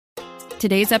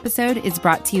Today's episode is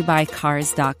brought to you by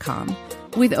Cars.com.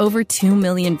 With over 2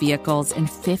 million vehicles and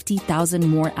 50,000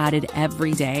 more added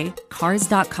every day,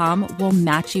 Cars.com will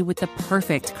match you with the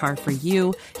perfect car for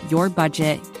you, your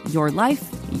budget, your life,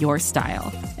 your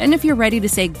style. And if you're ready to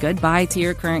say goodbye to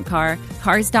your current car,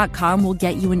 Cars.com will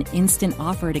get you an instant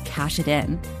offer to cash it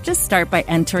in. Just start by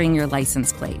entering your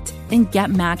license plate and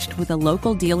get matched with a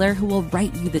local dealer who will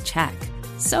write you the check.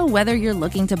 So whether you're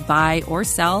looking to buy or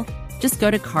sell, just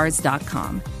go to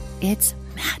Cars.com. It's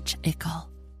magical.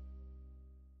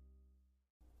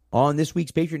 On this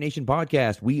week's Patriot Nation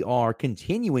podcast, we are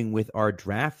continuing with our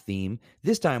draft theme.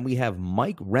 This time we have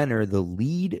Mike Renner, the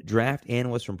lead draft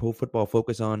analyst from Pro Football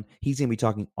Focus on. He's going to be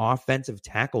talking offensive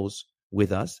tackles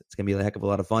with us. It's going to be a heck of a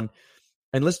lot of fun.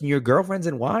 And listen, your girlfriends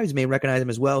and wives may recognize him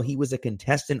as well. He was a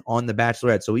contestant on The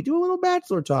Bachelorette, so we do a little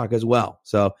Bachelor talk as well.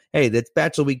 So, hey, that's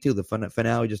Bachelor Week 2. The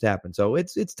finale just happened, so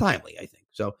it's timely, I think.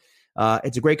 So,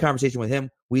 it's a great conversation with him.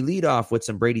 We lead off with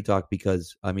some Brady talk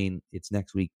because, I mean, it's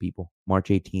next week, people. March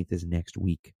 18th is next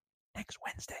week. Next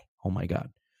Wednesday. Oh, my God.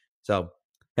 So,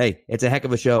 hey, it's a heck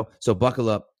of a show. So buckle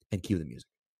up and cue the music.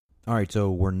 All right,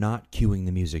 so we're not cueing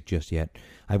the music just yet.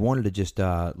 I wanted to just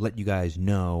let you guys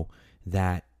know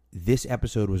that this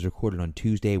episode was recorded on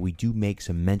Tuesday. We do make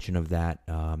some mention of that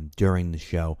during the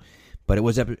show. But it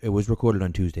was recorded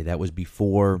on Tuesday. That was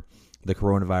before the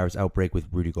coronavirus outbreak with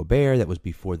Rudy Gobert. That was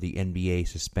before the NBA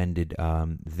suspended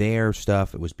their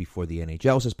stuff. It was before the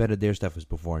NHL suspended their stuff. It was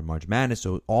before March Madness.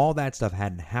 So all that stuff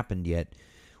hadn't happened yet.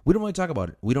 We don't really talk about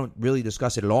it. We don't really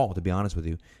discuss it at all, to be honest with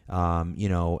you.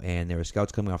 And there are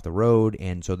scouts coming off the road.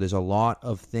 And so there's a lot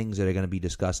of things that are going to be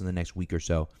discussed in the next week or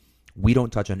so. We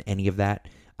don't touch on any of that.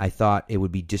 I thought it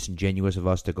would be disingenuous of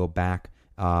us to go back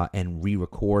and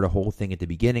re-record a whole thing at the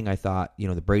beginning. I thought,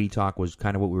 the Brady talk was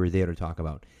kind of what we were there to talk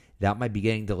about. That might be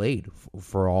getting delayed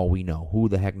for all we know. Who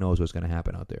the heck knows what's going to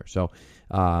happen out there? So,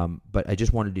 but I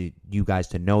just wanted you guys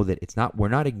to know that we're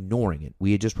not ignoring it.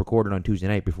 We had just recorded on Tuesday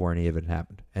night before any of it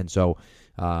happened. And so,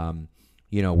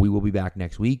 we will be back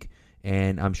next week,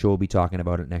 and I'm sure we'll be talking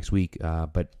about it next week.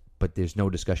 But there's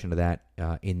no discussion of that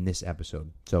in this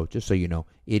episode. So just so you know,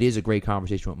 it is a great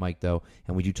conversation with Mike, though,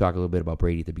 and we do talk a little bit about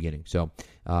Brady at the beginning. So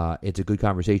it's a good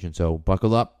conversation. So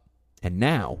buckle up, and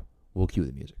now we'll cue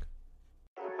the music.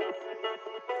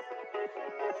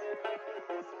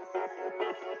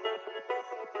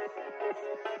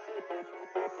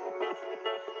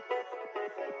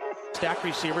 Stack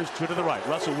receivers, two to the right.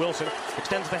 Russell Wilson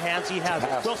extends the hands he has.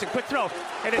 Wilson, quick throw,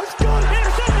 and it's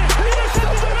intercepted!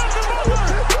 Malcolm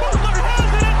Butler! Butler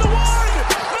has it at the one!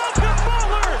 Malcolm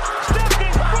Butler stepping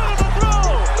in front of the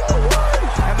throw!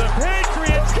 And the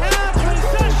Patriots have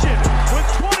possession with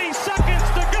 20 seconds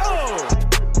to go!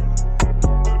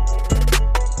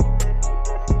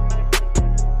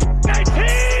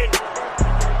 19!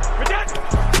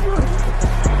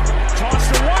 Toss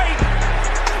to White.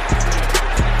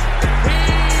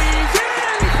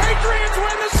 Patriots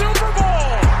win the Super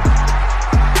Bowl!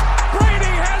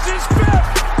 Brady has his fifth!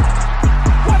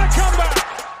 What a comeback!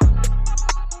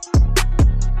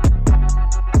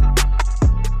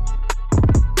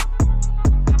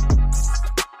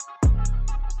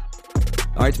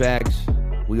 All right, Spags,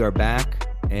 we are back,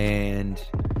 and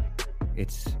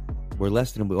we're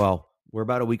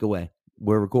about a week away.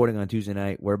 We're recording on Tuesday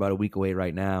night. We're about a week away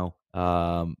right now.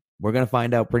 We're going to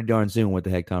find out pretty darn soon what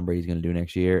the heck Tom Brady's going to do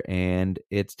next year, and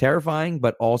it's terrifying,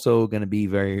 but also going to be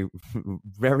very,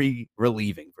 very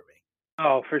relieving for me.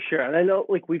 Oh, for sure. And I know,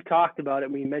 we've talked about it,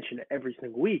 and we mention it every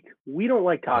single week. We don't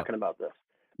like talking about this,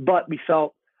 but we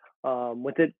felt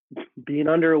with it being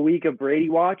under a week of Brady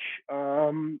watch,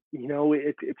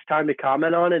 it's time to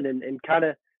comment on it and kind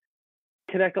of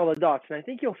connect all the dots. And I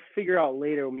think you'll figure out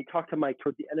later when we talk to Mike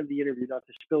toward the end of the interview, not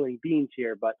to spill any beans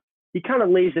here, but he kind of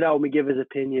lays it out when we give his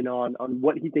opinion on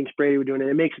what he thinks Brady would do, and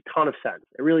it makes a ton of sense.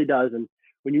 It really does. And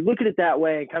when you look at it that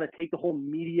way and kind of take the whole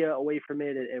media away from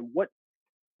it and what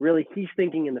really he's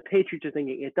thinking and the Patriots are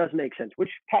thinking, it does make sense, which,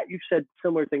 Pat, you've said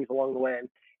similar things along the way,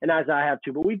 and as I have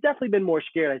too. But we've definitely been more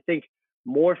scared, I think,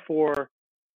 more for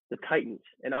the Titans.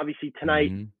 And obviously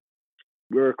tonight,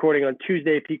 we're recording on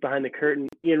Tuesday, peek behind the curtain.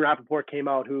 Ian Rappaport came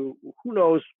out, who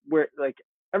knows where,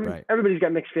 everybody's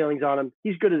got mixed feelings on him.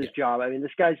 He's good at his job. I mean,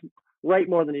 this guy's right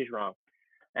more than he's wrong.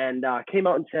 And came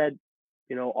out and said,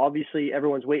 obviously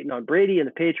everyone's waiting on Brady and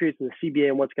the Patriots and the CBA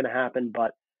and what's going to happen.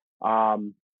 But,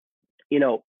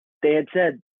 they had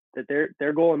said that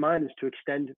their goal in mind is to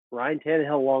extend Ryan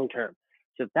Tannehill long term.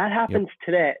 So if that happens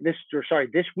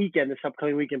this weekend, this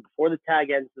upcoming weekend, before the tag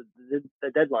ends,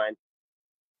 the deadline,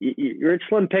 you're at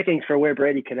slim pickings for where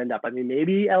Brady could end up. I mean,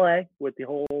 maybe LA with the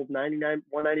whole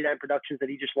 199 Productions that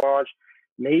he just launched.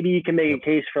 maybe you can make a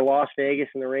case for Las Vegas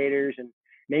and the Raiders, and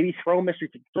maybe throw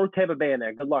Tampa Bay in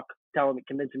there. Good luck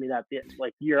convincing me that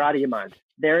like you're out of your mind.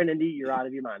 They're in Indy, you're out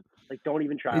of your mind. Like don't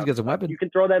even try. He's got some weapons. You can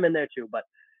throw them in there too, but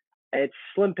it's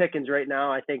slim pickings right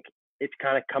now. I think it's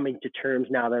kind of coming to terms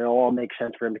now that it'll all make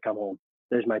sense for him to come home.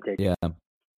 There's my take. Yeah.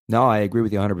 No, I agree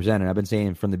with you 100%. And I've been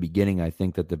saying from the beginning, I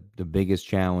think that the biggest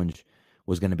challenge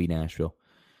was going to be Nashville.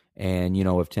 And,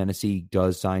 if Tennessee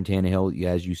does sign Tannehill,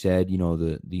 as you said,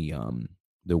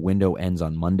 the window ends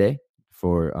on Monday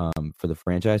for the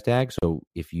franchise tag. So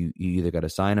if you either got to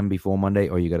sign him before Monday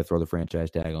or you got to throw the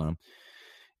franchise tag on him.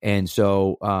 And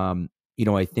so,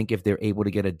 I think if they're able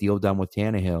to get a deal done with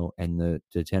Tannehill and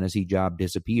the Tennessee job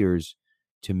disappears,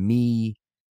 to me,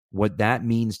 what that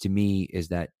means to me is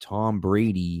that Tom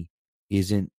Brady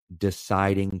isn't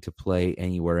deciding to play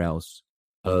anywhere else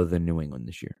other than New England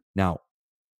this year. Now,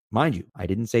 mind you, I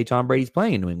didn't say Tom Brady's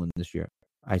playing in New England this year.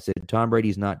 I said Tom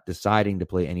Brady's not deciding to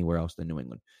play anywhere else than New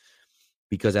England.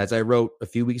 Because as I wrote a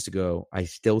few weeks ago, I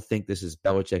still think this is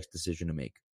Belichick's decision to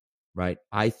make, right?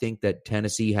 I think that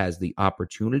Tennessee has the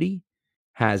opportunity,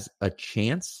 has a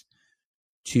chance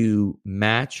to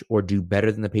match or do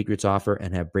better than the Patriots offer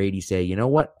and have Brady say, you know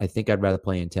what, I think I'd rather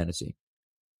play in Tennessee.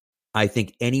 I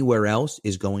think anywhere else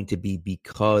is going to be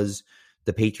because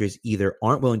the Patriots either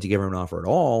aren't willing to give him an offer at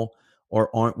all or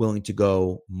aren't willing to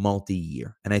go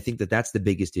multi-year. And I think that that's the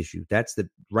biggest issue.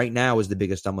 Right now is the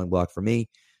biggest stumbling block for me.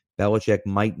 Belichick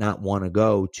might not want to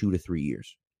go 2 to 3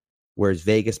 years. Whereas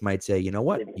Vegas might say, you know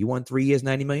what, you want 3 years,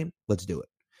 $90 million? Let's do it.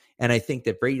 And I think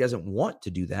that Brady doesn't want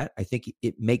to do that. I think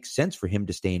it makes sense for him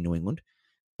to stay in New England.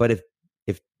 But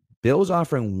if Bill's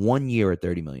offering 1 year at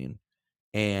 $30 million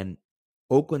and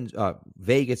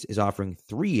Vegas is offering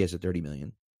 3 years at $30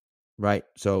 million, right?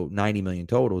 So $90 million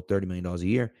total, $30 million a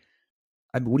year.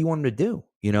 What do you want him to do?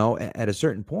 At a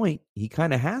certain point, he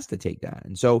kind of has to take that.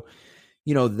 And so,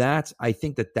 I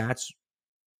think that's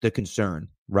the concern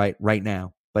right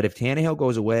now. But if Tannehill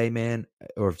goes away, man,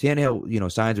 or if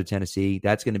Tannehill, signs with Tennessee,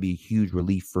 that's going to be a huge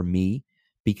relief for me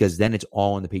because then it's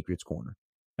all in the Patriots' corner.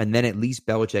 And then at least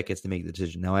Belichick gets to make the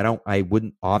decision. Now, I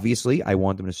want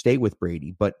them to stay with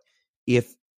Brady. But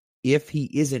if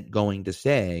he isn't going to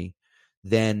stay,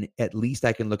 then at least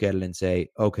I can look at it and say,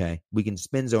 okay, we can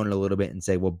spin zone it a little bit and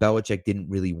say, well, Belichick didn't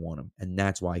really want him, and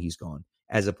that's why he's gone.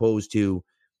 As opposed to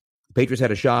the Patriots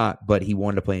had a shot, but he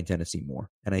wanted to play in Tennessee more.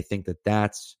 And I think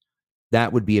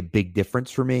that would be a big difference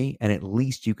for me. And at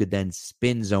least you could then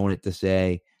spin zone it to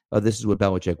say, oh, this is what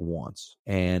Belichick wants.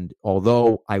 And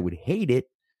although I would hate it,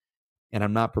 and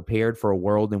I'm not prepared for a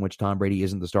world in which Tom Brady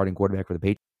isn't the starting quarterback for the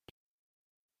Patriots,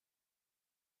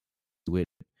 do it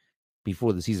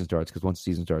before the season starts, because once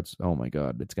the season starts, oh my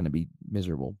God, it's going to be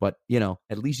miserable. But,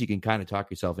 at least you can kind of talk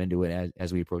yourself into it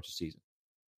as we approach the season.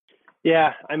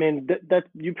 Yeah, I mean, that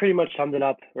you pretty much summed it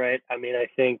up, right? I mean, I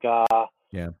think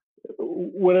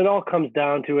when it all comes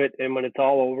down to it and when it's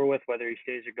all over with, whether he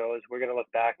stays or goes, we're going to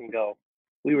look back and go,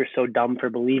 we were so dumb for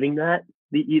believing that,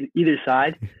 either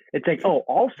side. It's like, oh,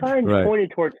 all signs pointed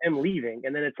towards him leaving.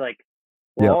 And then it's like,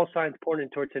 well, all signs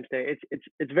pointed towards him staying.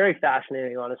 It's very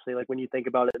fascinating, honestly. Like when you think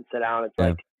about it and sit down, it's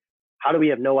like, how do we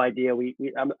have no idea?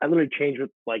 I literally change with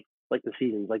like the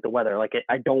seasons, like the weather. Like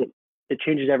it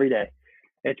changes every day.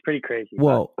 It's pretty crazy.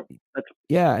 Well,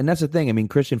 and that's the thing. I mean,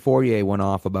 Christian Fourier went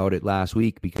off about it last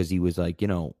week because he was like,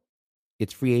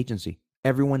 it's free agency.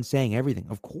 Everyone's saying everything.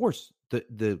 Of course,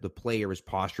 the player is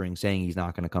posturing, saying he's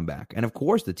not going to come back. And of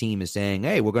course, the team is saying,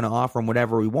 hey, we're going to offer him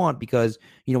whatever we want because,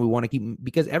 we want to keep him,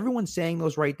 because everyone's saying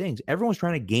those right things. Everyone's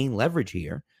trying to gain leverage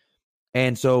here.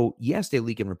 And so, yes, they're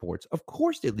leaking reports. Of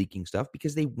course, they're leaking stuff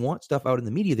because they want stuff out in the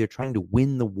media. They're trying to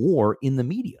win the war in the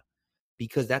media,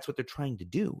 because that's what they're trying to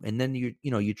do. And then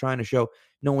you're trying to show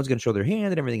no one's going to show their hand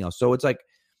and everything else. So it's like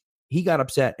he got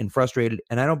upset and frustrated,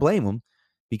 and I don't blame him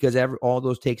because all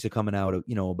those takes are coming out of,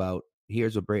 about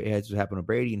here's what happened to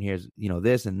Brady and here's,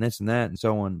 this and this and that and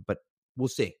so on. But we'll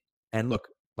see. And look,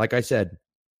 like I said,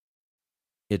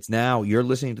 it's now you're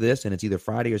listening to this and it's either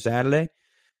Friday or Saturday,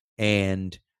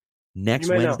 and next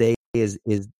Wednesday is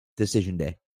decision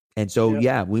day. And so,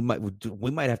 we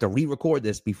might have to re-record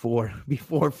this before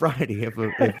Friday if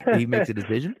he makes a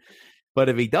decision. But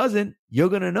if he doesn't, you're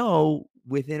going to know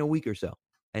within a week or so.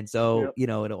 And so,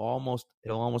 it'll almost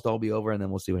all be over, and then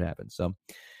we'll see what happens. So,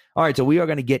 all right. So we are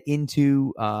going to get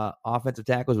into offensive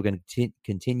tackles. We're going to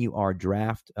continue our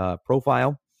draft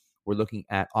profile. We're looking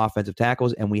at offensive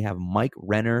tackles, and we have Mike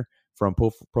Renner from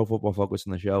Pro Football Focus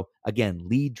on the show. Again,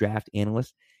 lead draft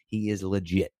analyst. He is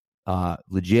legit.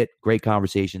 Great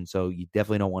conversation. So you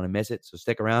definitely don't want to miss it. So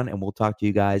stick around and we'll talk to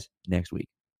you guys next week.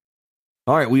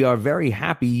 All right, we are very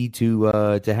happy to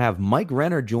have Mike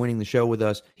Renner joining the show with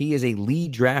us. He is a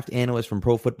lead draft analyst from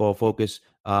Pro Football Focus.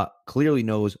 Clearly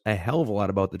knows a hell of a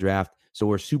lot about the draft, so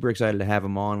we're super excited to have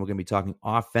him on. We're going to be talking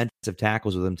offensive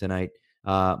tackles with him tonight.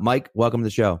 Mike, welcome to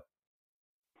the show.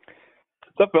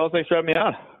 What's up, Bill? Thanks for having me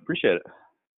on. Appreciate it.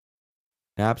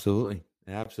 Absolutely.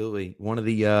 One of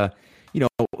the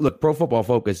look, Pro Football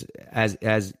Focus, as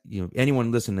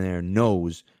anyone listening there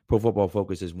knows, Pro Football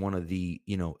Focus is one of the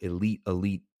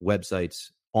elite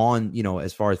websites on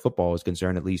as far as football is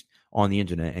concerned, at least on the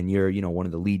internet. And you're one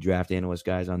of the lead draft analyst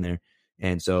guys on there,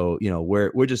 and so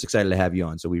we're just excited to have you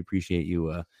on. So we appreciate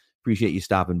you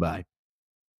stopping by.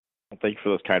 Thank you for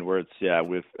those kind words. Yeah,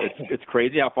 it's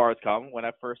crazy how far it's come. When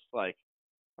I first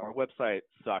our website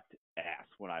sucked ass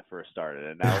when I first started,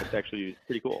 and now it's actually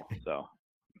pretty cool. So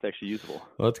it's actually usable.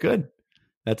 Well, it's good.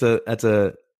 That's a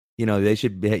you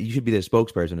should be their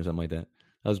spokesperson or something like that.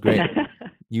 That was great.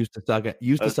 used to suck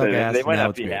ass. They might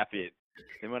not be happy.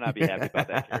 They might not be happy about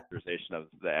that characterization of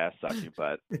the ass sucking,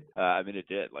 but I mean, it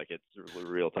did. It's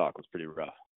real talk. It was pretty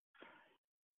rough.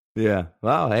 Yeah.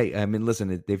 Well, hey, I mean,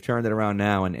 listen, they've turned it around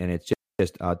now, and it's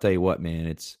just I'll tell you what, man,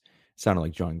 it sounded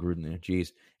like John Gruden there.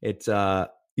 Jeez. It's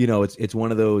it's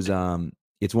one of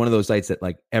those sites that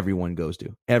like everyone goes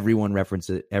to. Everyone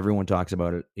references it. Everyone talks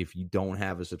about it. If you don't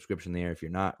have a subscription there, if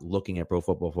you're not looking at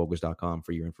profootballfocus.com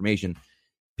for your information,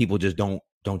 people just don't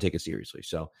take it seriously.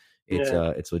 So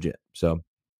it's legit. So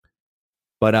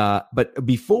but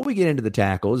before we get into the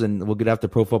tackles, and we'll get off to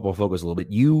Pro Football Focus a little bit,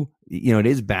 it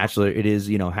is Bachelor, it is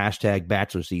hashtag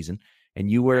Bachelor season, and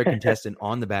you were a contestant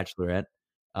on The Bachelorette,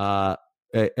 a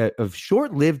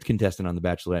short-lived contestant on The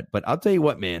Bachelorette. But I'll tell you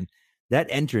what, man, that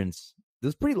entrance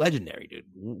was pretty legendary, dude.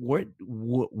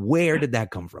 Where did that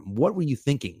come from? What were you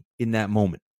thinking in that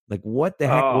moment? Like, what the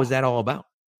heck was that all about?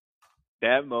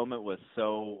 That moment was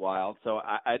so wild. So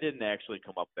I didn't actually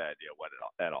come up with that idea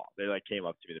at all. They came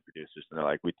up to me, the producers, and they're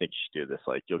like, "We think you should do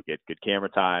this. You'll get good camera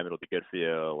time. It'll be good for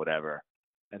you, whatever."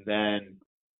 And then,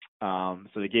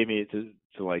 so they gave me to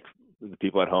the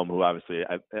people at home who obviously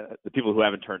the people who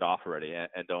haven't turned off already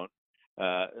and don't,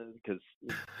 because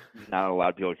not a lot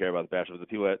of people care about The Bachelor. But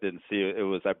the people that didn't see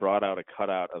it, I brought out a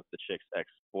cutout of the chick's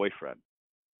ex-boyfriend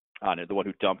on it, the one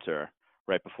who dumped her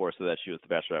right before, so that she was the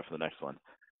Bachelorette for the next one.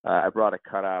 I brought a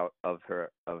cutout of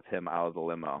him out of the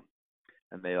limo,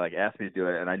 and they asked me to do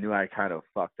it, and I knew I kind of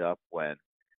fucked up when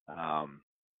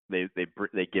they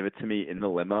give it to me in the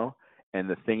limo, and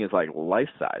the thing is life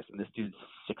size, and this dude's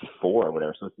 6'4" or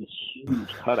whatever, so it's this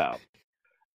huge cutout,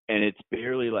 and it's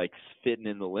barely fitting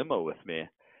in the limo with me,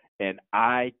 and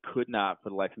I could not for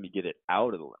the life of me get it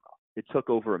out of the limo. It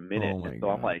took over a minute, and so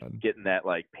I'm getting that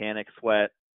panic sweat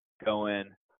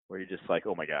going, where you're just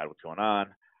oh my god, what's going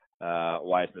on?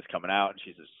 Why isn't this coming out? And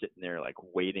she's just sitting there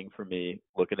waiting for me,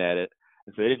 looking at it.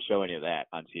 And so they didn't show any of that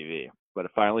on TV. But I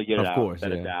finally get it out,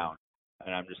 set it down,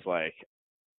 and I'm just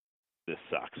this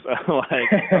sucks.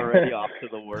 Already off to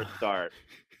the worst start.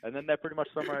 And then that pretty much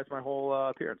summarized my whole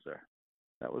appearance there.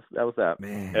 That was that.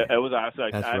 Man, it was honestly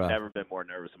I've rough. never been more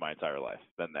nervous in my entire life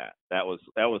than that. That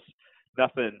was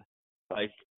nothing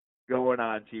going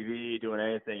on TV, doing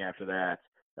anything after that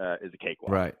is a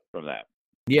cakewalk from that.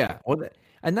 Yeah, well,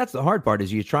 and that's the hard part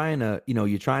is you're trying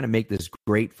to make this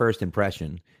great first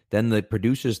impression. Then the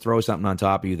producers throw something on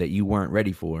top of you that you weren't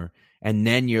ready for, and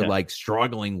then you're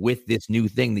struggling with this new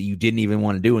thing that you didn't even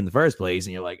want to do in the first place,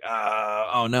 and you're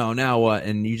oh no, now what?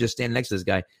 And you just stand next to this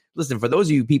guy. Listen, for those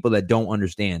of you people that don't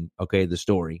understand, okay, the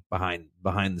story behind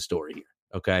the story here,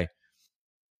 okay.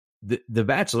 The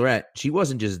Bachelorette,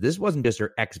 this wasn't just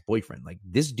her ex-boyfriend.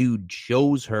 This dude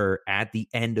chose her at the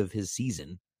end of his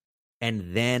season,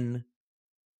 and then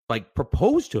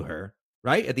proposed to her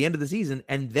right at the end of the season,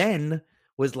 and then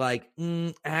was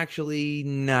actually,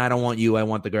 no, I don't want you. I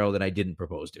want the girl that I didn't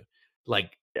propose to.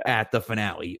 At the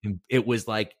finale, it was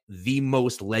the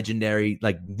most legendary,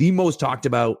 the most talked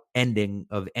about ending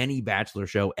of any Bachelor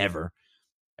show ever.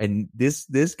 And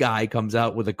this guy comes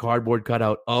out with a cardboard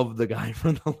cutout of the guy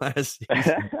from the last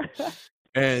season.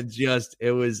 And just,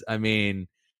 it was, I mean,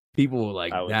 people were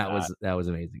that was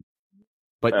amazing.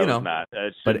 But it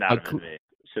should not have been me. It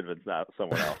should have been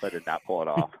someone else. I did not pull it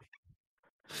off.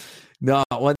 No,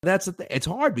 well, that's the thing. It's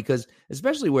hard because,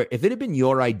 especially if it had been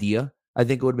your idea, I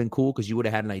think it would have been cool because you would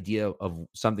have had an idea of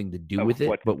something to do with it.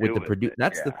 But with the producer,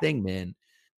 that's the thing, man.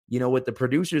 With the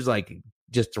producers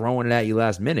just throwing it at you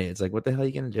last minute, it's what the hell are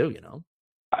you gonna do?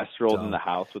 I strolled in the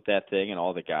house with that thing, and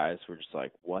all the guys were just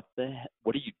what are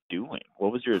you doing?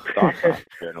 What was your thought process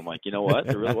here? And I'm you know what?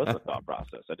 There really wasn't a thought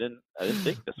process. I didn't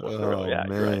think this was thorough. Yeah,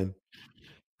 man. You're right.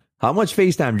 How much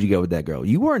FaceTime did you get with that girl?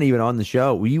 You weren't even on the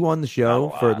show. Were you on the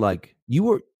show for like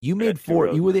you made 4?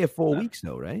 You were there 4 weeks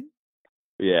though, right?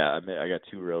 Yeah, I got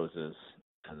 2 roses,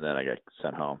 and then I got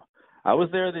sent home. I was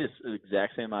there the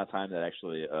exact same amount of time that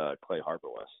actually Clay Harper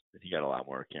was. He got a lot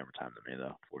more camera time than me,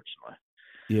 though, fortunately.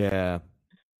 Yeah,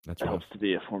 that's it rough. helps to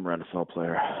be a former NFL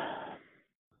player.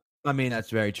 I mean, that's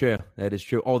very true. That is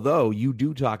true. Although you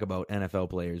do talk about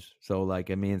NFL players, so like,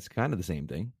 I mean, it's kind of the same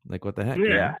thing. Like, what the heck?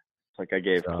 Yeah, it's like I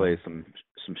gave Clay some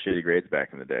shitty grades back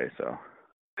in the day. So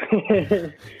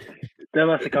that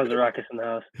must have caused a ruckus in the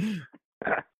house.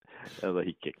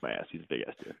 He kicked my ass. He's a big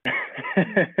ass dude.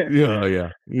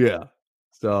 Yeah.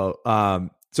 So, I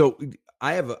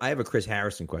have a Chris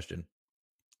Harrison question.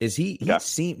 Is he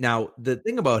seem now the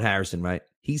thing about Harrison, right?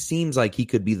 He seems like he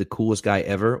could be the coolest guy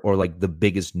ever, or like the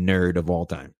biggest nerd of all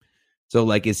time. So,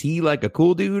 like, is he like a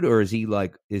cool dude, or is he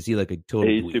like a total?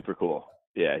 He's dweeb? super cool.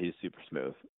 Yeah, he's super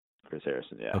smooth. Chris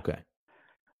Harrison. Yeah. Okay.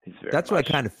 That's what I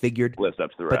kind of figured. Lives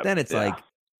up to the rep. But then it's like,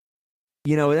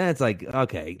 then it's like,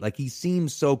 okay, like he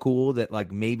seems so cool that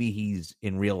like maybe he's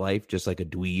in real life just like a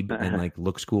dweeb and like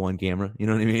looks cool on camera. You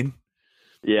know what I mean?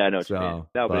 Yeah, I know what you mean.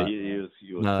 No, but he was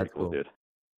pretty cool, dude.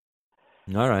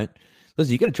 All right.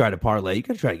 Listen, you got to try to parlay. You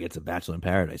got to try to get to Bachelor in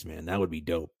Paradise, man. That would be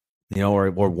dope. Or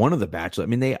one of the Bachelor. I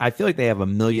mean, I feel like they have a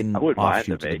million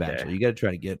offshoots of the Bachelor. You got to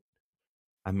try to get.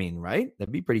 I mean, right?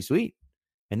 That'd be pretty sweet.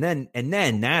 And then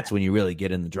that's when you really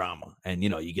get in the drama, and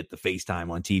you get the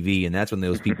FaceTime on TV, and that's when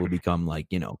those people become like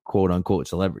quote unquote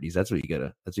celebrities. That's what you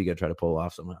gotta try to pull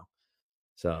off somehow.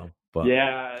 So, but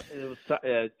yeah, it was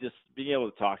just being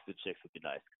able to talk to the chicks would be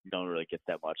nice. You don't really get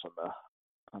that much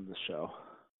on the show.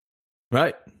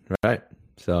 Right.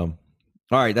 So,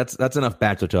 all right, that's enough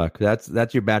Bachelor talk.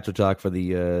 That's your Bachelor talk for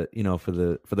the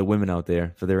for the women out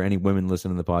there. If there are any women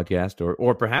listening to the podcast,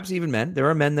 or perhaps even men, there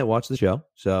are men that watch the show.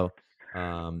 So,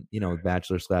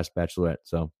 Bachelor/Bachelorette.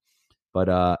 So,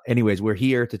 but anyways, we're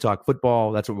here to talk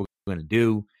football. That's what we're going to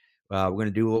do. We're going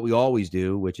to do what we always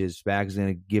do, which is Spags is going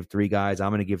to give 3 guys.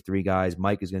 I'm going to give 3 guys.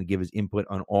 Mike is going to give his input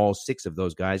on all 6 of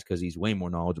those guys because he's way more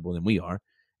knowledgeable than we are.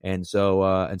 And so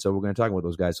we're going to talk about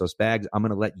those guys. So Spags, I'm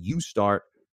going to let you start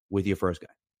with your first guy.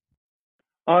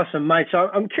 Awesome, Mike. So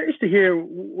I'm curious to hear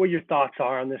what your thoughts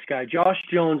are on this guy, Josh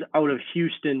Jones out of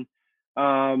Houston.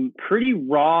 Pretty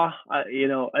raw. I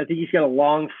think he's got a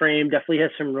long frame. Definitely has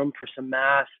some room for some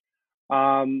mass.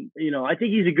 I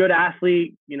think he's a good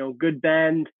athlete. Good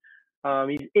bend.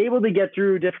 He's able to get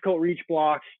through difficult reach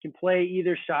blocks. Can play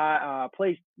either side.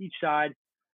 Plays each side.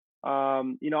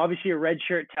 Obviously a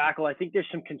redshirt tackle. I think there's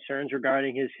some concerns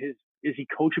regarding his is he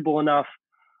coachable enough?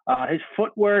 His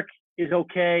footwork is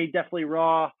okay, definitely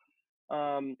raw.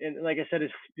 And like I said,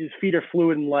 his feet are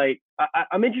fluid and light.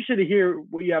 I'm interested to hear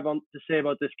what you have to say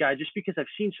about this guy, just because I've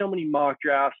seen so many mock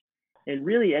drafts and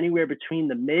really anywhere between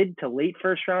the mid to late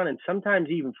first round, and sometimes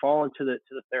even fall into the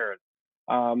third.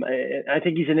 I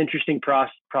think he's an interesting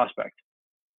prospect.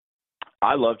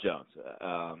 I love Jones.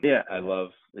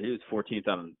 He was 14th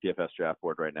on PFF draft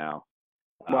board right now.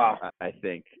 Wow. I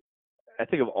think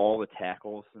of all the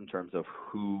tackles in terms of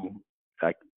who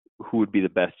would be the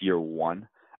best year one.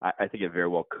 I think it very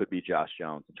well could be Josh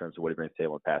Jones in terms of what he brings to the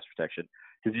table in pass protection,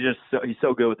 because he's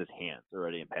so good with his hands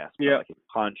already in pass. Yeah. Like, he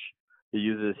punch, he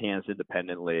uses his hands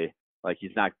independently. Like,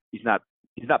 he's not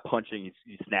punching,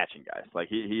 he's snatching guys. Like,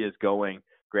 he is going,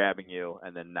 grabbing you,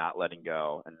 and then not letting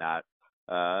go, and not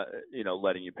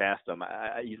letting you pass him.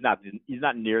 He's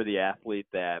not near the athlete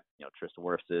that Tristan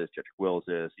Wirfs is, Jedrick Wills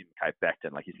is, even Kai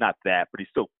Becton. Like, he's not that, but he's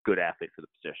still a good athlete for the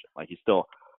position. Like, he's still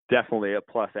definitely a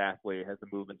plus athlete, has the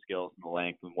movement skills and the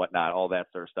length and whatnot, all that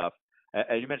sort of stuff.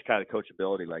 And you mentioned kind of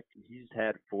coachability. Like, he's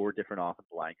had 4 different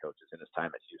offensive line coaches in his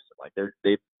time at Houston. Like,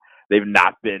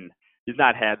 he's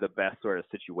not had the best sort of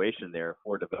situation there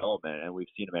for development, and we've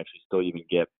seen him actually still even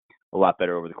get a lot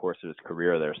better over the course of his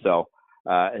career there. So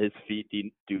his feet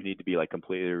do need to be like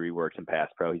completely reworked in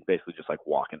pass pro. He's basically just like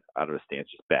walking out of his stance,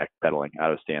 just backpedaling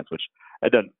out of his stance, which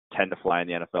it doesn't tend to fly in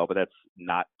the NFL, but that's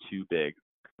not too big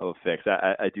of a fix.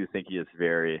 I do think he's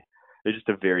just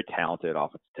a very talented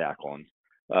offensive tackle,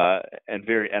 and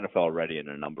very NFL ready in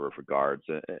a number of regards,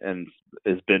 and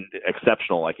has been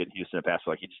exceptional. Like in Houston and past,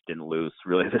 like he just didn't lose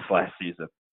really this last season.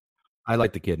 I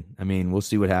like the kid. I mean, we'll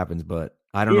see what happens, but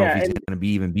I don't know if he's going to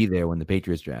even be there when the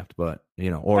Patriots draft, but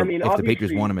if the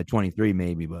Patriots want him at 23,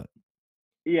 maybe, but.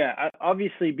 Yeah,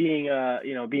 obviously being a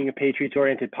Patriots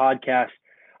oriented podcast,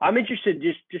 I'm interested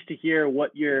just to hear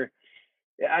what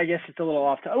I guess it's a little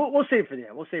off. We'll save it for the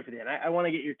end. I want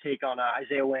to get your take on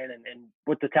Isaiah Wynn and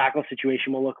what the tackle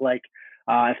situation will look like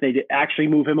if they actually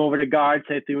move him over to guard,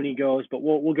 say Thuney goes, but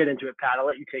we'll get into it, Pat. I'll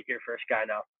let you take your first guy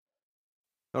now.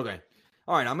 Okay.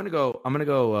 All right, I'm gonna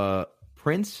go.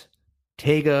 Prince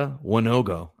Tega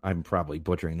Wanogo. I'm probably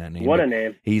butchering that name. What a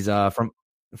name! He's from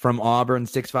Auburn,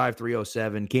 6'5",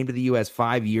 307. Came to the U.S.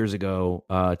 5 years ago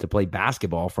to play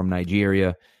basketball from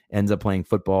Nigeria. Ends up playing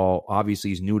football.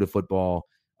 Obviously, he's new to football,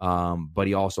 but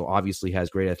he also obviously has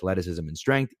great athleticism and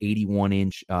strength.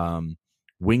 81-inch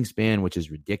wingspan, which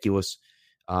is ridiculous.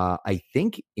 I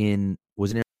think in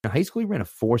high school, he ran a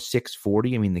 4.6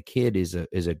 40. I mean, the kid is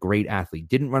a great athlete.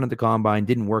 Didn't run at the combine,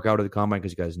 didn't work out at the combine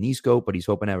because he got his knee scope, but he's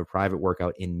hoping to have a private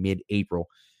workout in mid-April.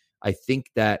 I think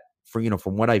that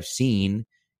from what I've seen,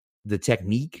 the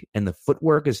technique and the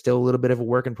footwork is still a little bit of a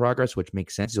work in progress, which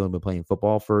makes sense. He's only been playing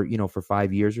football for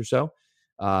 5 years or so.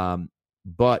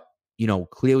 But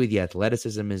clearly the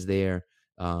athleticism is there.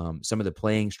 Some of the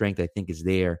playing strength, I think, is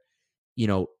there.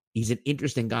 He's an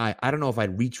interesting guy. I don't know if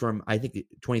I'd reach for him. I think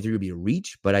 23 would be a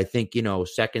reach, but I think,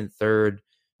 second, third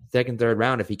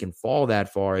round, if he can fall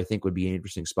that far, I think would be an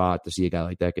interesting spot to see a guy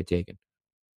like that get taken.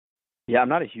 Yeah, I'm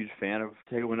not a huge fan of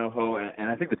Tega Wanoho, and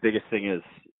I think the biggest thing is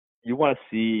you want to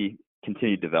see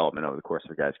continued development over the course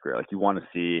of a guy's career. Like, you want to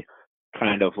see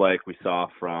kind of like we saw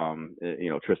from,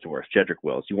 Tristan Wirfs, Jedrick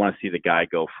Wills. You want to see the guy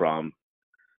go from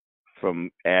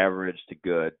average to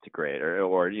good to great,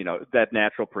 or that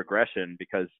natural progression,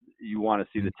 because you want to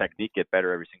see the technique get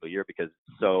better every single year, because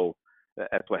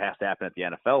that's what has to happen at the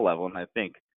NFL level. And I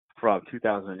think from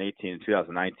 2018 to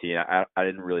 2019, I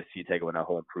didn't really see Tega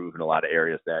Wanoho improve in a lot of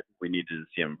areas that we needed to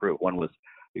see him improve. One was,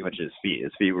 you mentioned his feet.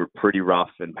 His feet were pretty rough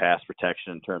in pass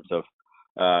protection in terms of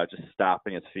just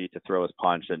stopping his feet to throw his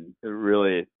punch, and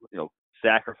really,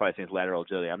 sacrificing his lateral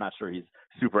agility. I'm not sure he's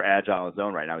super agile on his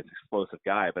own right now. He's an explosive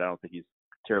guy, but I don't think he's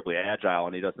terribly agile,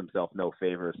 and he does himself no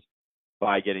favors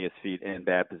by getting his feet in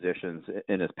bad positions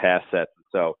in his pass sets.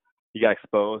 So he got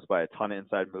exposed by a ton of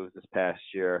inside moves this past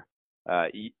year.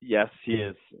 Yes, he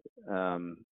is,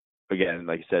 again,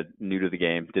 like you said, new to the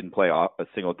game, didn't play a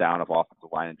single down of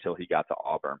offensive line until he got to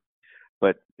Auburn.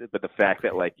 But the fact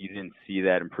that, like, you didn't see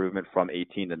that improvement from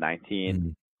 18 to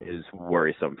 19 is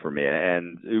worrisome for me.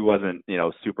 And it wasn't,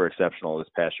 super exceptional this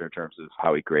past year in terms of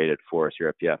how he graded for us here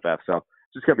at PFF. So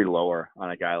it's just going to be lower on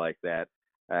a guy like that.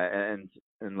 And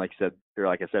like you said, or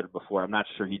like I said before, I'm not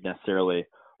sure he necessarily,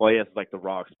 he has like the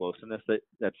raw explosiveness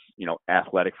that's,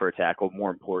 athletic for a tackle.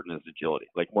 More important is agility.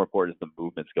 Like, more important is the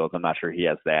movement skills. I'm not sure he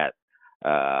has that,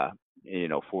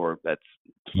 that's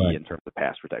key right in terms of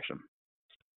pass protection.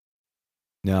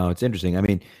 No, it's interesting. I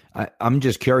mean, I'm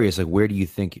just curious, like, where do you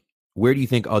think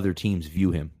other teams view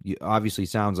him? Obviously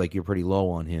sounds like you're pretty low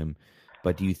on him,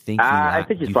 but do you think I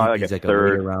think he's probably like a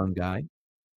third later round guy?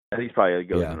 I think he's probably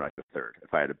goes in like the third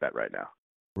if I had to bet right now.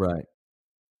 Right.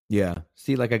 Yeah.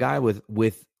 See, like a guy with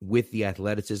the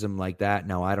athleticism like that.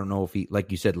 Now, I don't know if he,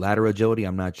 like you said, lateral agility,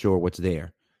 I'm not sure what's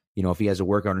there. If he has a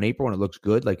workout in April and it looks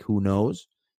good, like, who knows?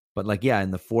 But, like, yeah,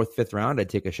 in the 4th, 5th round, I'd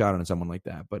take a shot on someone like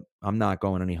that. But I'm not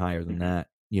going any higher than that,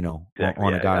 exactly,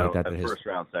 on a guy like that has first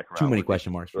round, second round, too many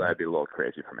question marks. That'd be a little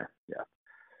crazy for me. Yeah.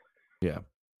 Yeah.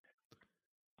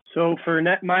 So for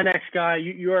my next guy,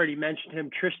 you already mentioned him,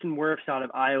 Tristan Wirfs out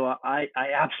of Iowa. I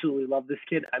absolutely love this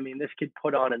kid. I mean, this kid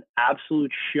put on an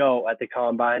absolute show at the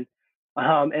combine.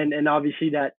 And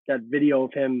obviously that video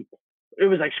of him, it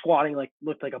was like squatting, like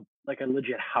looked like a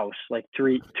legit house, like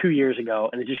 2 years ago,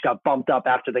 and it just got bumped up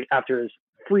after his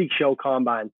freak show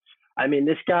combine. I mean,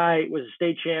 this guy was a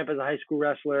state champ as a high school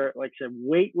wrestler, like I said,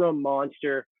 weight room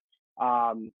monster.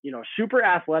 Super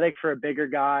athletic for a bigger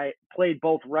guy, played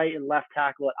both right and left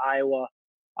tackle at Iowa.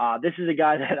 This is a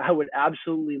guy that I would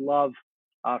absolutely love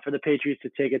for the Patriots to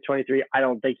take at 23. I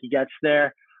don't think he gets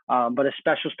there, but a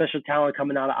special talent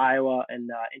coming out of Iowa, and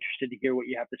interested to hear what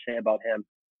you have to say about him.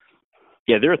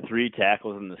 Yeah, there are 3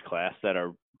 tackles in this class that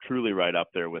are truly right up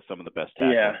there with some of the best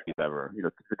tackles we've ever,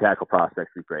 the tackle prospects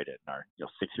we've graded in our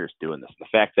 6 years doing this. The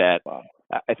fact that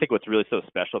I think what's really so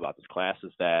special about this class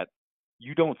is that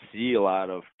you don't see a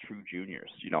lot of true juniors,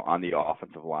 on the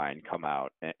offensive line come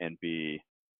out and be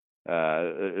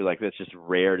like, that's just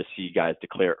rare to see guys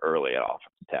declare early at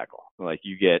offensive tackle. Like,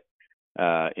 you get,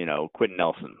 Quentin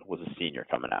Nelson was a senior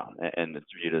coming out, and it's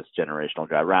viewed as a generational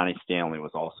guy. Ronnie Stanley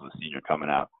was also a senior coming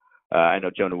out. I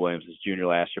know Jonah Williams was junior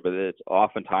last year, but it's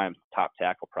oftentimes top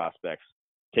tackle prospects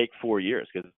take 4 years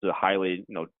because it's a highly,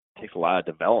 takes a lot of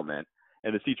development.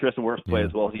 And to see Tristan Wirfs play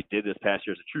as well as he did this past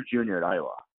year as a true junior at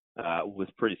Iowa was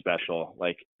pretty special.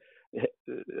 Like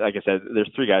I said, there's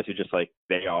 3 guys who just, like,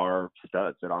 they are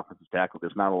studs at offensive tackle.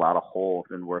 There's not a lot of holes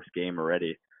in Wirfs' game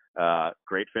already.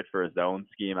 Great fit for his zone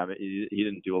scheme. I mean, he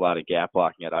didn't do a lot of gap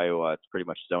blocking at Iowa. It's pretty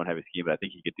much zone heavy scheme, but I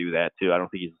think he could do that too. I don't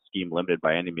think he's scheme limited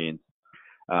by any means.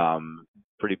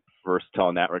 Pretty versatile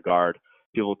in that regard.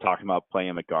 people talking about playing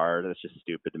him at guard. That's just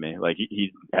stupid to me. Like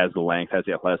he has the length, has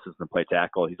the athleticism to play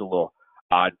tackle. He's a little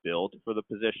odd build for the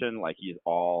position. Like he's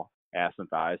all ass and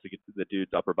thighs. The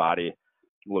dude's upper body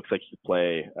looks like he could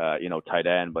play, tight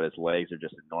end, but his legs are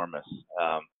just enormous.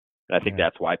 And I think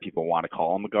that's why people want to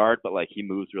call him a guard. But like he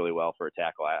moves really well for a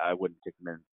tackle. I wouldn't kick him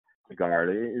in to guard.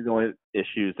 His only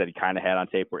issues that he kind of had on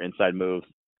tape were inside moves,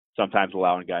 sometimes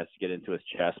allowing guys to get into his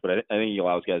chest. But I think he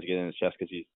allows guys to get in his chest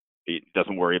because he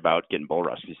doesn't worry about getting bull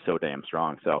rushed. He's so damn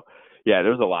strong. So, yeah,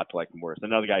 there's a lot to like him worse.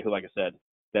 Another guy who, like I said,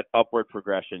 that upward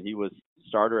progression, he was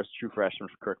starter as true freshman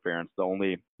for Kirk Ferentz, the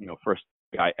only, first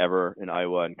guy ever in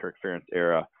Iowa in Kirk Ferentz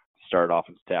era to start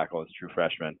offensive tackle as a true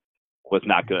freshman, was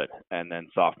not good. And then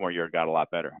sophomore year got a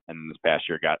lot better. And then this past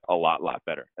year got a lot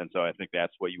better. And so I think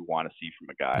that's what you want to see from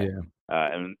a guy. Yeah.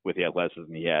 And with the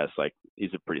athleticism he has, like,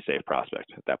 he's a pretty safe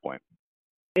prospect at that point.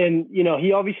 And,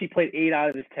 he obviously played 8 out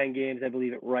of his 10 games, I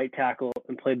believe, at right tackle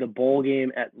and played the bowl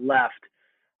game at left.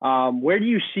 Where do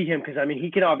you see him? Because,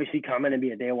 he could obviously come in and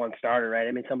be a day one starter, right?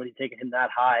 Somebody taking him that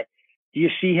high. Do you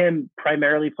see him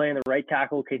primarily playing the right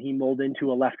tackle? Can he mold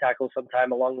into a left tackle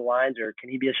sometime along the lines, or can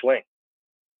he be a swing?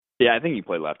 Yeah, I think he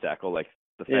played left tackle. Like,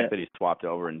 the fact that he swapped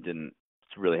over and didn't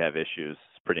really have issues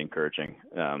is pretty encouraging.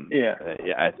 I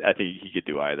think he could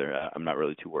do either. I'm not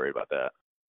really too worried about that.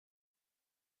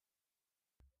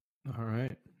 All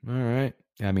right.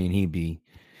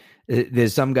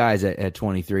 There's some guys at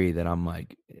 23 that I'm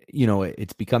like,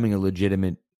 it's becoming a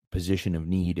legitimate position of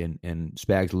need, and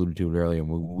Spags alluded to it earlier, and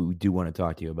we do want to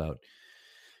talk to you about,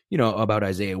 about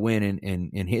Isaiah Wynn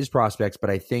and his prospects,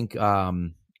 but I think,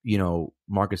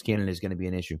 Marcus Cannon is going to be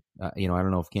an issue. I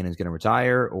don't know if Cannon's going to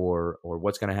retire or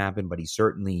what's going to happen, but he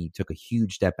certainly took a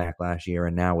huge step back last year,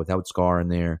 and now without Scar in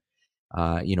there,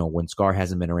 when Scar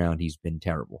hasn't been around, he's been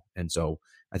terrible. And so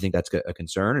I think that's a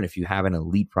concern. And if you have an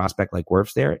elite prospect like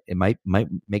Wirfs there, it might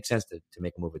make sense to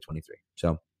make a move at 23.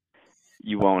 So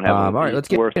you won't have. All right, let's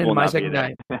get into my second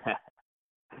guy.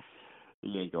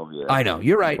 You ain't gonna be I know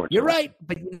you're right. You're right,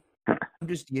 but you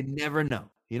never know.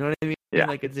 You know what I mean? Yeah.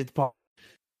 Like it's possible.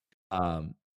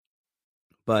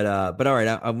 But all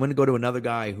right, I'm going to go to another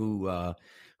guy who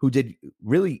did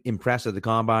really impress at the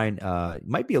combine.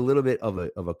 Might be a little bit of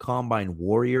a combine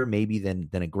warrior, maybe than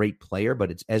a great player, but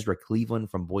it's Ezra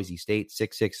Cleveland from Boise State,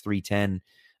 6'6", 310.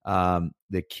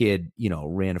 The kid,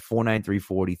 ran a 4.9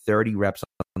 340, 30 reps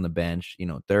on the bench,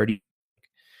 30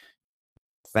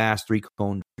 fast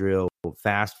 3-cone drill,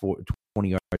 fast 20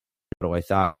 yards. I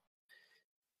thought.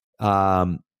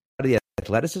 The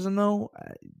athleticism, though,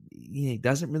 he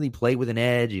doesn't really play with an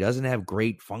edge. He doesn't have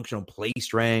great functional play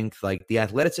strength. Like, the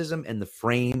athleticism and the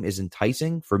frame is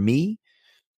enticing for me,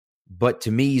 but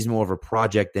to me, he's more of a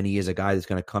project than he is a guy that's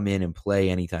going to come in and play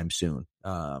anytime soon.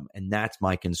 And that's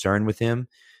my concern with him.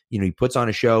 He puts on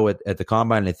a show at the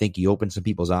combine, and I think he opens some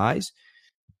people's eyes.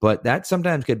 But that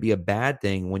sometimes could be a bad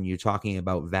thing when you're talking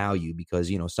about value,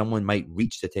 because, someone might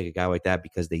reach to take a guy like that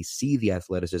because they see the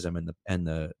athleticism and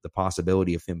the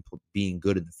possibility of him being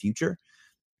good in the future,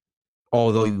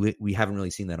 although we haven't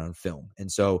really seen that on film.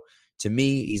 And so to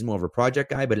me, he's more of a project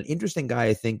guy, but an interesting guy,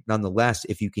 I think, nonetheless,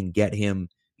 if you can get him,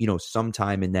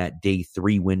 sometime in that day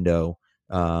 3 window.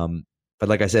 But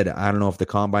like I said, I don't know if the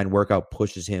combine workout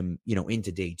pushes him,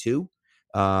 into day 2.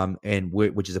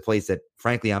 Which is a place that,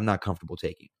 frankly, I'm not comfortable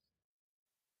taking.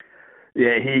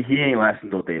 Yeah, he ain't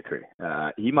lasting until day 3.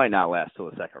 He might not last till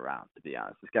the second round, to be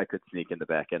honest. This guy could sneak in the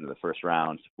back end of the first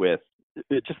round with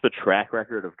just the track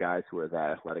record of guys who are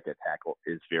that athletic at tackle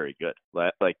is very good.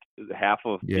 Like, half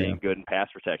of being good in pass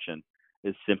protection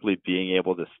is simply being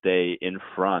able to stay in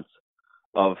front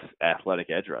of athletic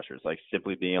edge rushers, like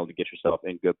simply being able to get yourself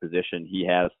in good position. He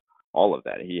has all of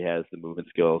that. He has the movement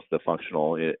skills, the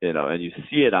functional, and you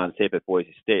see it on tape at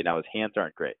Boise State. Now, his hands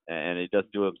aren't great, and he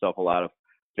doesn't do himself a lot of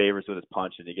favors with his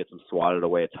punch, and he gets him swatted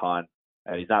away a ton.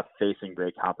 And he's not facing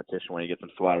great competition when he gets him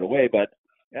swatted away, but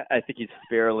I think he's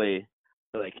fairly,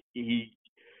 like, he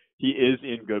is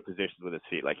in good positions with his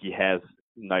feet. Like, he has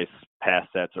nice pass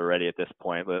sets already at this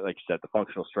point. Like you said, the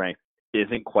functional strength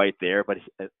isn't quite there, but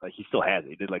he still has it.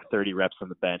 He did like 30 reps on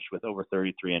the bench with over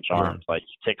 33-inch arms. Like,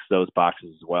 he ticks those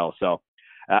boxes as well. So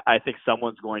I think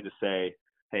someone's going to say,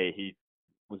 hey, he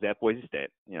was at Boise State.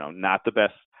 Not the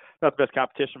best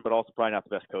competition, but also probably not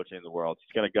the best coaching in the world.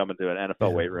 He's going to come into an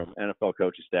NFL weight room, NFL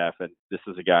coaching staff, and this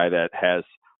is a guy that has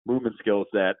movement skills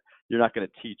that you're not going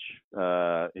to teach,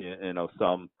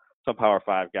 some Power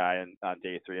 5 guy on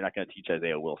day 3. You're not going to teach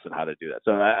Isaiah Wilson how to do that.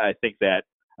 So I think that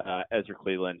Ezra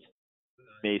Cleveland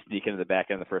may sneak into the back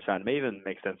end of the first round. It may even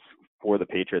make sense for the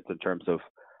Patriots in terms of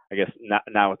I guess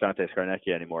not with Dante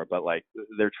Scarnecchia anymore, but like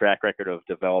their track record of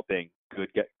developing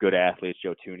good athletes.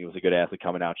 Joe Tooney was a good athlete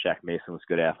coming out. Shaq Mason was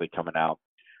a good athlete coming out.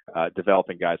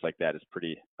 Developing guys like that is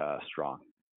pretty strong.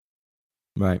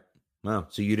 Right. Wow.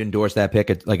 So you'd endorse that pick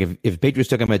at, like, if Patriots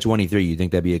took him at 23, you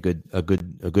think that'd be a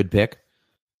good pick?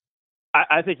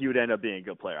 I think he would end up being a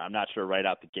good player. I'm not sure right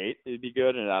out the gate it'd be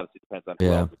good, and it obviously depends on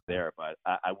who else is there. But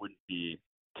I wouldn't be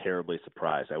terribly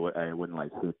surprised. I wouldn't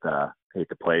like hate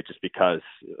to play just because,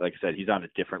 like I said, he's on a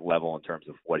different level in terms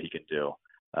of what he can do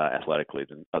athletically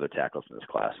than other tackles in this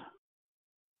class.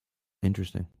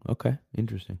 Interesting. Okay.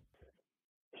 Interesting.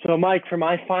 So, Mike, for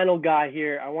my final guy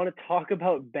here, I want to talk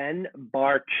about Ben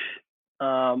Bartch.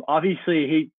 Obviously,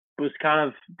 he was kind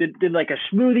of did like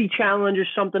a smoothie challenge or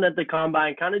something at the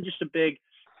combine. Kind of just a big,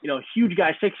 huge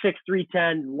guy, 6'6",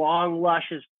 310, long,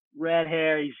 luscious red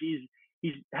hair.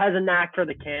 He's has a knack for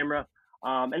the camera,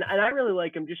 and I really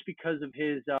like him just because of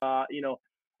his,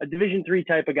 a Division III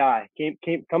type of guy. Came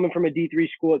coming from a D3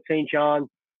 school at St. John.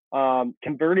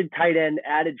 Converted tight end,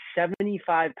 added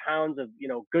 75 pounds of,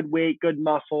 good weight, good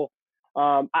muscle.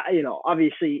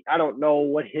 Obviously I don't know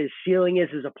what his ceiling is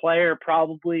as a player,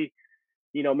 probably,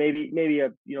 maybe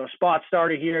a, spot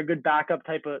starter here, a good backup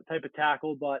type of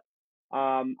tackle. But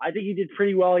I think he did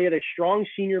pretty well. He had a strong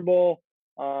Senior Bowl,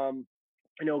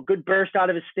 good burst out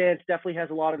of his stance, definitely has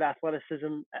a lot of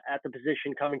athleticism at the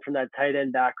position coming from that tight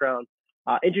end background.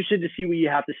 Interested to see what you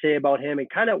have to say about him and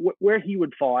kind of where he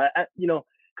would fall.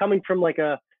 Coming from like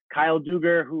a Kyle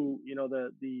Duger, who,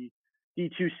 the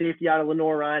D2 safety out of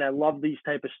Lenore Ryan. I love these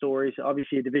type of stories.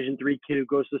 Obviously a Division III kid who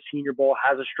goes to the Senior Bowl,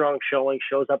 has a strong showing,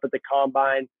 shows up at the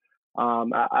combine.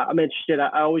 I'm interested.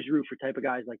 I always root for type of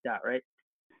guys like that, right?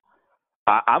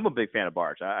 I'm a big fan of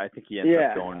Bartch. I think he ends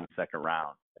up going in the second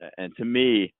round. And to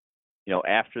me,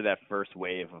 after that first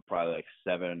wave of probably like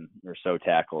 7 or so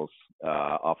tackles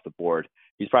off the board,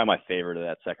 he's probably my favorite of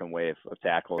that second wave of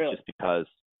tackles, really? Just because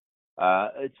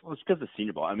it's because of the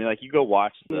Senior Bowl. I mean, like, you go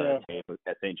watch the tape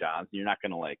at St. John's, you're not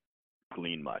going to like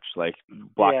glean much. Like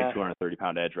blocking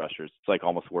 230-pound edge rushers, it's like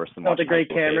almost worse than not a great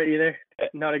camera either.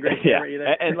 Not a great camera either.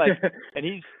 And like,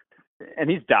 and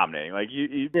he's dominating. Like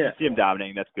you see him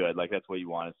dominating. That's good. Like that's what you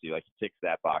want to see. Like he ticks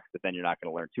that box, but then you're not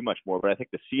going to learn too much more. But I think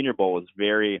the Senior Bowl is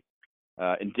very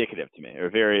indicative to me,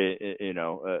 or very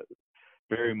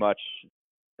very much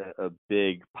a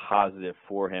big positive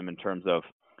for him in terms of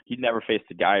he'd never faced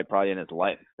a guy probably in his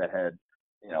life that had,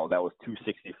 that was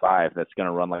 265 that's going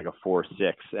to run like a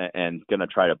 4.6 and going to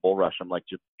try to bull rush him like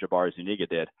Jabari Zuniga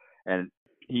did. And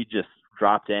he just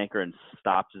dropped anchor and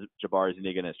stopped Jabari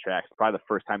Zuniga in his tracks. Probably the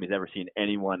first time he's ever seen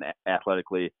anyone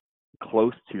athletically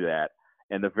close to that.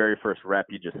 And the very first rep,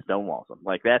 he just stonewalls him.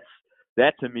 Like that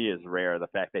to me is rare. The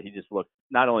fact that he just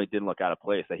not only didn't look out of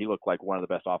place, that he looked like one of the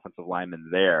best offensive linemen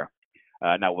there.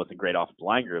 Now, it wasn't a great offensive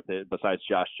line group. Besides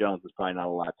Josh Jones, there's probably not a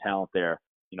lot of talent there.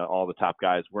 All the top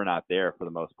guys were not there for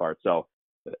the most part. So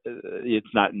it's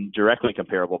not directly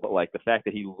comparable, but like the fact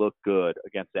that he looked good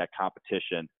against that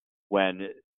competition when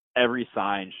every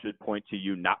sign should point to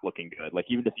you not looking good. Like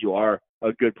even if you are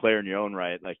a good player in your own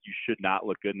right, like you should not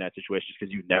look good in that situation just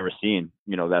because you've never seen,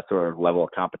 that sort of level of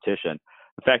competition.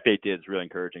 The fact that he did is really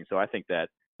encouraging. So I think that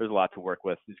there's a lot to work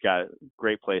with. He's got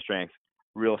great play strength,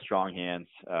 real strong hands.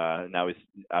 Now he's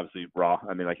obviously raw.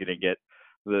 I mean, like he didn't get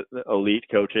the elite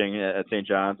coaching at St.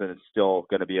 John's, and it's still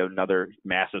going to be another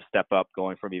massive step up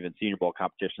going from even Senior Bowl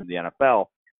competition to the NFL.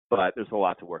 But there's a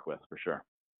lot to work with for sure.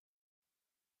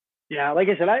 Yeah, like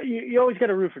I said, you always got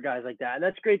to root for guys like that, and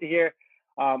that's great to hear.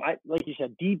 Like you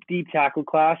said, deep tackle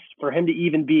class. For him to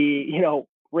even be,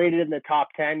 rated in the top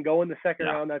 10, go in the second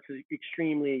round, that's an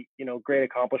extremely, great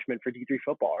accomplishment for D3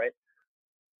 football, right?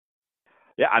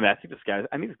 Yeah, I mean, I think this guy,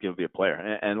 he's going to be a player.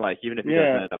 And like, even if he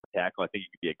doesn't end up a tackle, I think he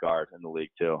could be a guard in the league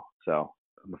too. So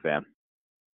I'm a fan.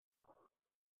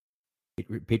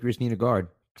 Patriots need a guard.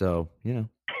 So,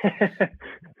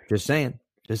 just saying.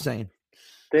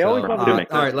 They always want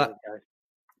to all right.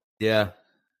 Yeah.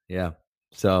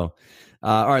 So,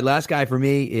 all right. Last guy for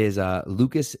me is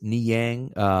Lucas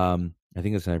Niang. I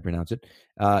think that's how I pronounce it.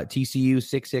 TCU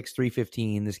 6'6",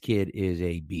 315. This kid is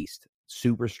a beast.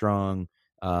 Super strong.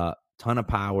 Ton of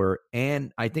power,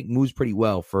 and I think moves pretty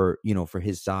well for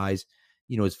his size.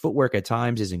 His footwork at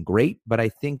times isn't great, but I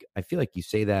feel like you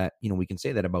say that, we can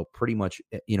say that about pretty much,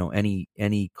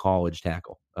 any college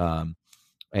tackle.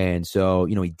 And so,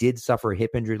 he did suffer a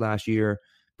hip injury last year,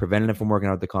 prevented him from working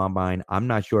out at the combine. I'm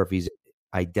not sure if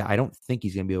I don't think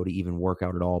he's going to be able to even work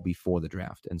out at all before the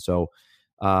draft. And so,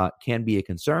 can be a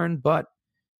concern, but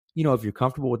if you're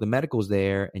comfortable with the medicals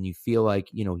there and you feel like,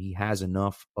 he has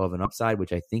enough of an upside,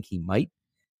 which I think he might,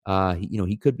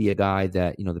 he could be a guy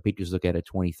that, the Patriots look at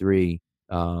 23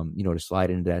 to slide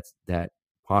into that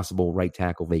possible right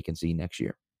tackle vacancy next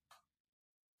year.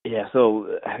 Yeah,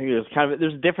 so I think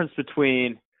there's a difference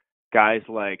between guys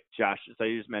like Josh. So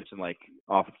you just mentioned like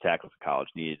offensive tackles in college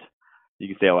need. You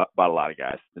can say about a lot of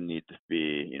guys that need to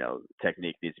be,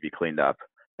 technique needs to be cleaned up.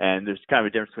 And there's kind of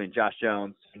a difference between Josh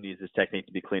Jones, who needs his technique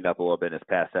to be cleaned up a little bit in his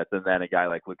pass sets, and then a guy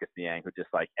like Lucas Niang, who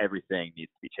just like everything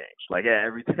needs to be changed. Like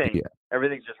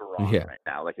everything's just wrong right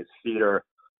now. Like his feet are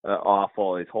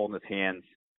awful. He's holding his hands,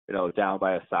 down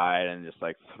by his side and just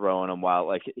like throwing them wild.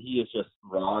 Like he is just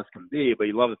raw as can be. But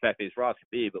you love the fact that he's raw as can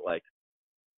be. But like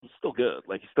he's still good.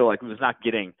 Like he's still like he's not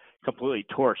getting completely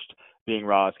torched being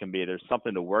raw as can be. There's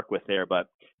something to work with there, but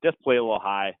just play a little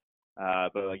high.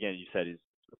 But again, you said his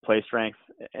play strength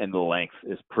and the length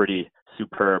is pretty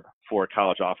superb for a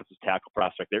college offensive tackle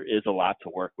prospect. There is a lot to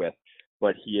work with,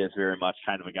 but he is very much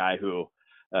kind of a guy who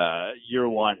year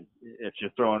one, if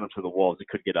you're throwing him to the wolves, it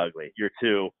could get ugly. Year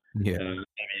two, maybe even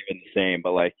the same.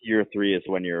 But like year three is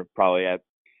when you're probably at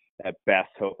best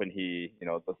hoping he,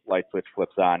 the light switch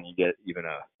flips on and you get even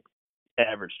a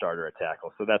average starter at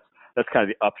tackle. So that's kind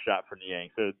of the upshot for Niang.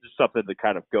 So just something to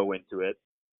kind of go into it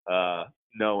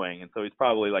knowing. And so he's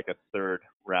probably like a third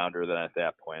rounder then at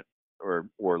that point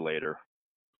or later.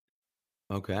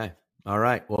 Okay. All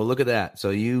right. Well, look at that. So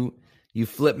you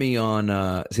flip me on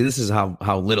see, this is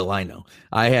how little I know.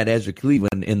 I had Ezra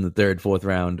Cleveland in the third, fourth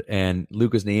round and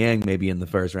Lucas Niang maybe in the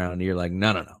first round. And you're like,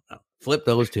 no. Flip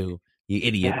those two, you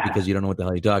idiot, because you don't know what the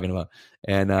hell you're talking about.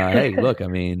 And hey, look, I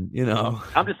mean,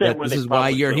 I'm just saying this is why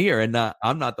you're here and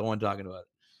I'm not the one talking about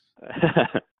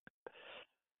it.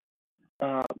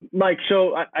 Mike,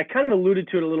 so I kind of alluded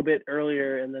to it a little bit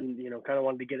earlier and then, kind of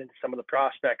wanted to get into some of the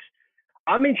prospects.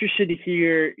 I'm interested to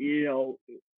hear,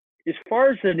 as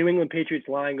far as the New England Patriots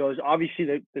line goes, obviously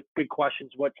the big question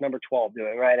is what's number 12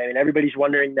 doing, right? I mean, everybody's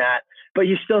wondering that, but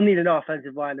you still need an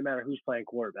offensive line no matter who's playing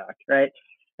quarterback, right?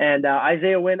 And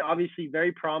Isaiah Wynn, obviously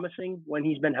very promising when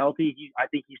he's been healthy. I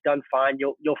think he's done fine.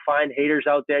 You'll find haters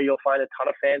out there. You'll find a ton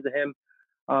of fans of him.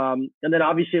 And then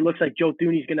obviously it looks like Joe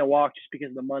Thuney's going to walk just because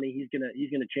of the money. He's going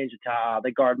to change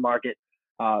the guard market.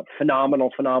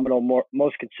 Phenomenal,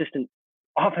 most consistent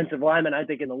offensive lineman, I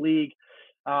think, in the league.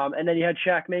 And then you had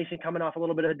Shaq Mason coming off a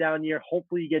little bit of a down year.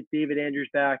 Hopefully you get David Andrews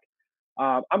back.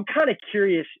 I'm kind of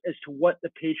curious as to what the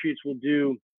Patriots will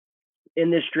do in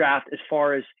this draft as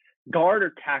far as guard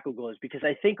or tackle goes, because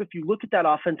I think if you look at that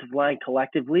offensive line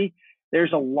collectively,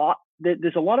 there's a lot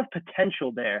of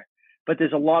potential there, but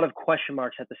there's a lot of question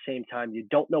marks at the same time. You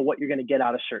don't know what you're going to get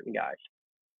out of certain guys.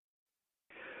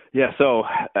 Yeah, so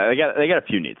they got a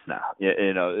few needs now.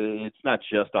 It's not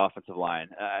just offensive line.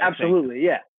 Absolutely,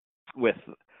 yeah. With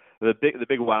the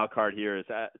big wild card here is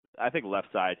I think left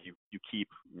side you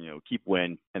keep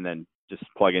Wynn and then just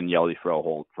plug in Yeldy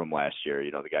Froholt from last year.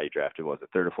 The guy you drafted was the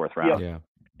third or fourth round. Yeah.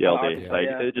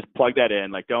 Yeldy, just plug that in.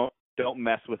 Like don't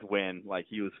mess with Wynn. Like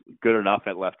he was good enough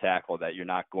at left tackle that you're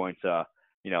not going to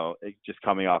just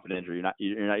coming off an injury.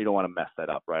 You don't want to mess that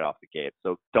up right off the gate.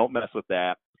 So don't mess with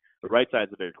that. The right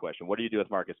side's a bigger question. What do you do with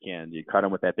Marcus Cannon? Do you cut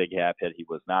him with that big half hit? He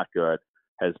was not good.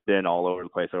 Has been all over the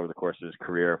place over the course of his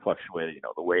career, fluctuated,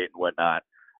 the weight and whatnot.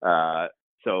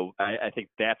 So I think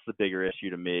that's the bigger issue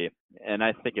to me. And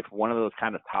I think if one of those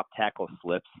kind of top tackles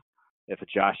slips, if a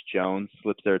Josh Jones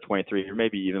slips there at 23, or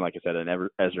maybe even, like I said, an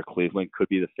Ezra Cleveland could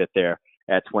be the fit there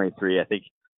at 23. I think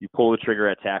you pull the trigger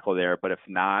at tackle there. But if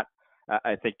not,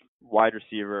 I think wide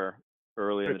receiver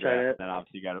early in the draft, then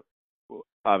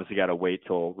obviously got to wait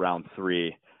till round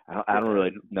 3. I don't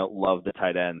really love the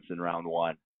tight ends in round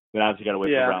 1. Then obviously got to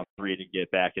wait for round 3 to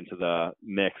get back into the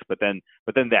mix. But then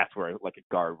that's where like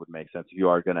a guard would make sense if you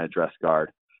are going to address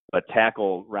guard. But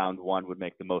tackle round 1 would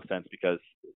make the most sense because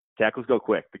tackles go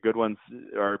quick. The good ones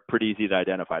are pretty easy to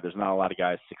identify. There's not a lot of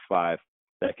guys 6'5"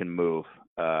 that can move.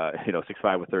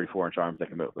 6'5" with 34-inch arms that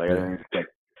can move.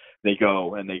 They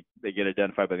go and they get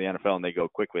identified by the NFL and they go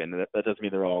quickly. And that doesn't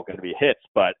mean they're all going to be hits,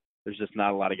 but there's just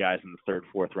not a lot of guys in the third,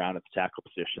 fourth round at the tackle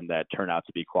position that turn out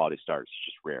to be quality starters.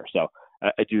 It's just rare. So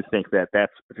I do think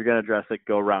that's if you're going to address it,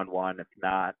 go round 1. If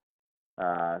not,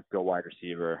 go wide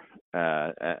receiver,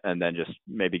 and then just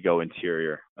maybe go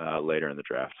interior later in the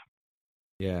draft.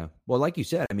 Yeah. Well, like you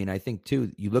said, I mean, I think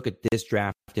too, you look at this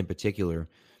draft in particular,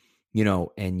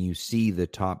 and you see the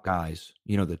top guys,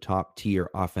 the top tier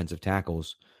offensive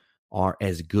tackles are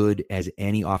as good as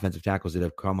any offensive tackles that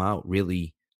have come out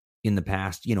really in the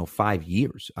past, 5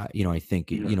 years. I think,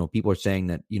 people are saying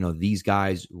that, these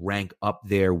guys rank up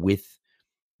there with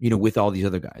all these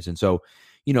other guys. And so,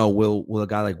 will a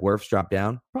guy like Wirfs drop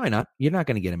down? Probably not. You're not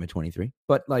going to get him at 23.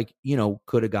 But like,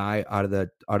 could a guy out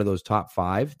of those top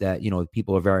 5 that,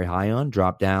 people are very high on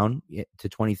drop down to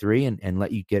 23 and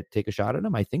let you take a shot at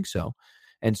him? I think so.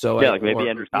 And so like maybe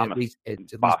Andrew Thomas. At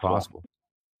least possible.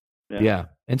 Yeah.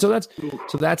 And so that's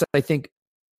I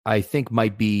think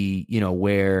might be,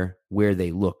 where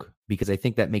they look, because I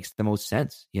think that makes the most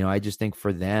sense. I just think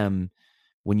for them,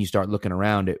 when you start looking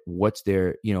around at what's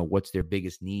their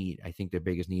biggest need, I think their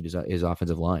biggest need is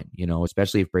offensive line,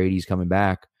 especially if Brady's coming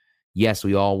back. Yes,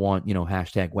 we all want,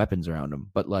 hashtag weapons around him,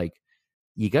 but like,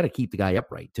 you got to keep the guy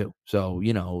upright too. So,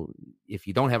 if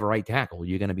you don't have a right tackle,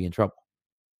 you're going to be in trouble.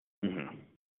 100%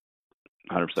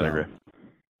 agree.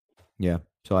 Yeah.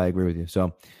 So I agree with you.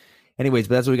 So anyways,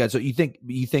 but that's what we got. So you think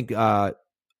the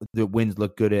wins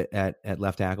look good at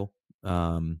left tackle?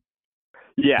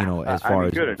 Yeah. As far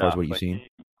as what you've seen.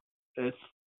 It's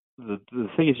the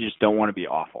thing is, you just don't want to be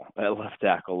awful at left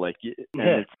tackle. And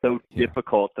it's so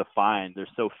difficult to find. There's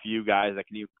so few guys that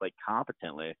can use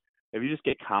competently. If you just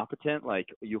get competent,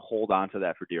 you hold on to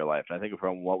that for dear life. And I think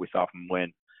from what we saw from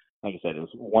Wynn, like I said, it was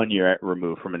 1 year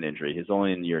removed from an injury. He's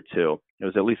only in year 2. It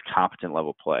was at least competent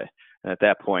level play. And at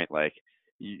that point,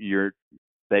 your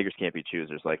beggars can't be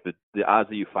choosers. The odds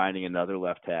of you finding another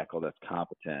left tackle that's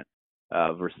competent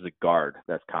versus a guard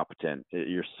that's competent,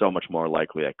 you're so much more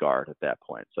likely at guard at that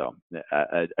point. So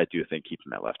I do think keep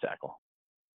him at left tackle.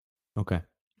 Okay.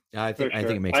 I think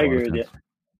it makes a lot lot of sense.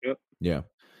 Yep. Yeah.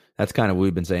 That's kind of what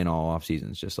we've been saying all off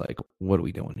season. It's just what are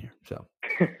we doing here? So,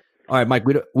 all right, Mike,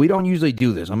 we don't usually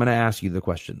do this. I'm going to ask you the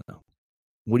question though.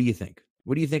 What do you think?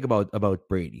 What do you think about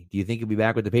Brady? Do you think he'll be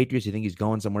back with the Patriots? Do you think he's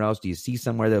going somewhere else? Do you see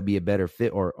somewhere that'll be a better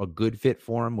fit or a good fit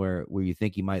for him where you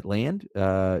think he might land?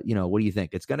 What do you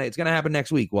think? It's gonna happen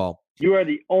next week. Well, you are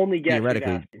the only guest.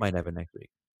 Theoretically, it might happen next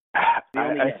week.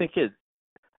 I think it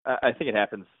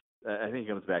happens. I think it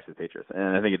comes back to the Patriots,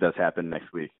 and I think it does happen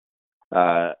next week.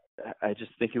 I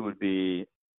just think it would be.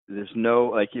 There's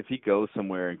no if he goes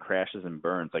somewhere and crashes and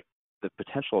burns, the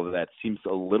potential of that seems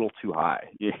a little too high.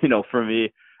 For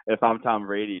me. If I'm Tom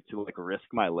Brady, to risk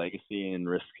my legacy and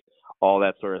risk all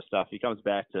that sort of stuff, he comes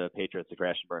back to Patriots to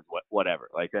crash and burn, whatever.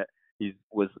 That he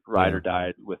was ride or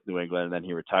died with New England, and then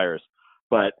he retires.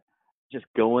 But just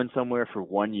going somewhere for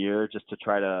 1 year just to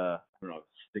try to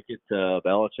stick it to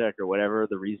Belichick or whatever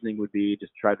the reasoning would be,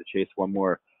 just try to chase one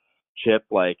more chip.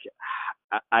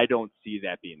 I don't see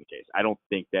that being the case. I don't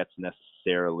think that's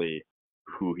necessarily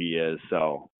who he is.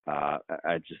 So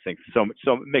I just think so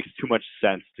it makes too much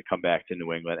sense to come back to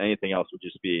New England. Anything else would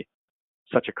just be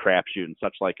such a crapshoot and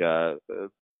such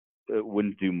it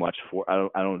wouldn't do much for.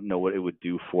 I don't know what it would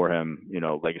do for him,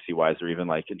 legacy wise, or even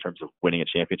in terms of winning a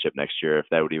championship next year, if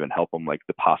that would even help him,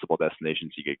 the possible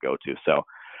destinations he could go to. So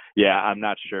yeah, I'm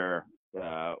not sure.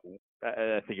 I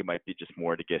think it might be just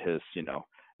more to get his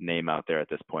name out there at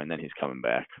this point, and then he's coming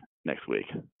back next week.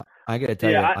 I got to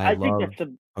tell you, I think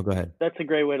go ahead. That's a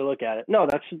great way to look at it. No,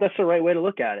 that's the right way to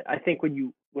look at it. I think when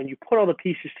you put all the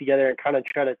pieces together and kind of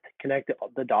try to connect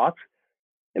the dots,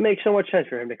 it makes so much sense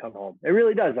for him to come home. It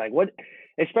really does.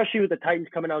 Especially with the Titans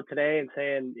coming out today and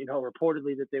saying,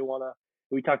 reportedly that they want to.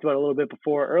 We talked about a little bit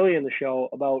before early in the show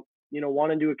about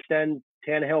wanting to extend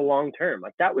Tannehill long term.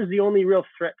 That was the only real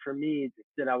threat for me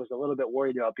that I was a little bit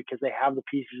worried about, because they have the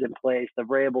pieces in place, the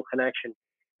variable connection.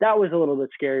 That was a little bit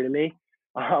scary to me.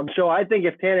 So I think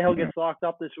if Tannehill gets locked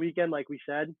up this weekend, like we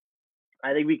said,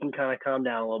 I think we can kind of calm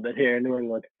down a little bit here in New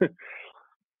England.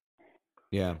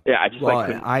 Yeah. I just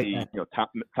couldn't see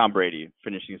Tom Brady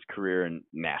finishing his career in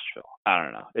Nashville. I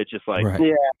don't know. It's just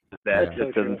that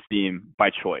just doesn't seem by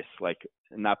choice,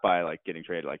 not by getting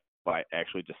traded, by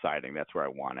actually deciding that's where I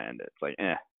want to end it. It's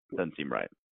it doesn't seem right.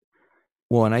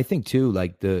 Well, and I think too,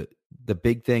 the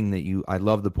big thing that I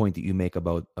love the point that you make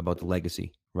about the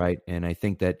legacy, right? And I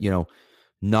think that,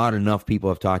 not enough people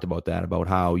have talked about that, about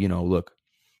how, look,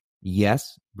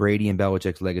 yes, Brady and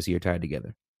Belichick's legacy are tied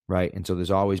together, right? And so there's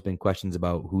always been questions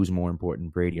about who's more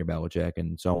important, Brady or Belichick,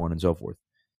 and so on and so forth.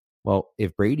 Well,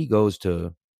 if Brady goes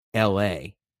to LA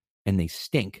and they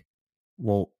stink,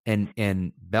 well, and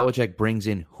Belichick brings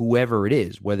in whoever it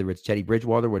is, whether it's Teddy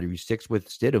Bridgewater, whether he sticks with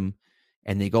Stidham,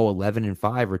 and they go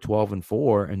 11-5 or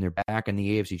 12-4, and they're back in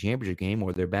the AFC Championship game,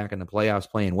 or they're back in the playoffs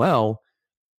playing well.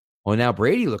 Well, now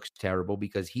Brady looks terrible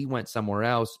because he went somewhere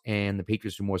else and the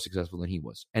Patriots were more successful than he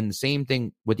was. And the same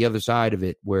thing with the other side of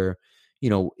it, where,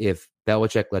 if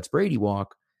Belichick lets Brady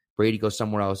walk, Brady goes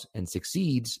somewhere else and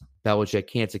succeeds, Belichick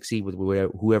can't succeed with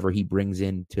whoever he brings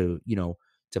in to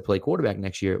play quarterback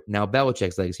next year. Now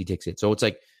Belichick's legacy takes it. So it's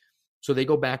so they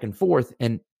go back and forth,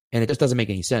 and it just doesn't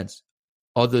make any sense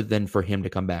other than for him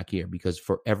to come back here, because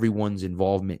for everyone's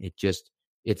involvement, it just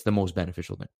it's the most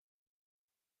beneficial thing.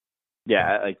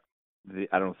 Yeah,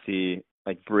 I don't see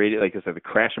like Brady, like I said, the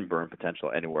crash and burn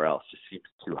potential anywhere else just seems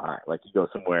too high. Like you go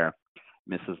somewhere,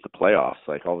 misses the playoffs,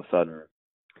 like all of a sudden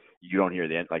you don't hear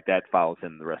the end. Like that follows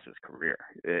him the rest of his career.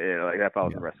 Like that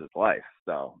follows the rest of his life.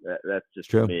 So that's just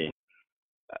true. To me.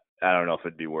 I don't know if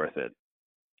it'd be worth it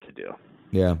to do.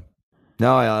 Yeah.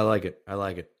 No, I like it. I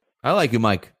like it. I like you,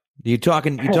 Mike. You're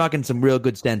talking some real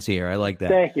good sense here. I like that.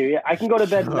 Thank you. Yeah, I can go to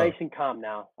bed nice and calm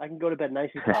now. I can go to bed nice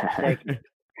and calm. Thank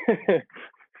you.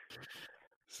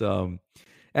 So,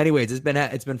 anyways,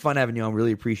 it's been fun having you on.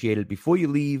 Really appreciate it. Before you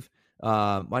leave,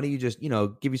 why don't you just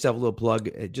give yourself a little plug,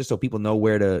 just so people know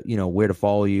where to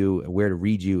follow you, where to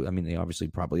read you. I mean, they obviously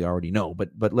probably already know, but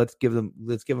let's give them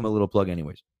a little plug,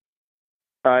 anyways.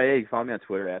 Yeah, you can follow me on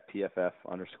Twitter at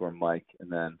PFF_Mike,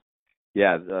 and then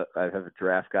I have a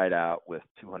draft guide out with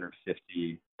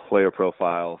 250 player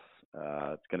profiles.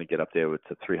 It's going to get updated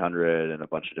to 300 and a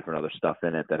bunch of different other stuff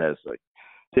in it that has like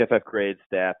PFF grade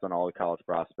stats on all the college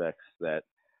prospects that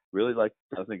really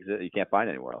doesn't exist. You can't find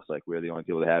anywhere else. Like we're the only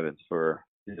people that have it. For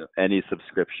any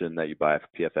subscription that you buy for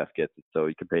PFF gets it. So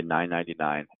you can pay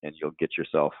 $9.99 and you'll get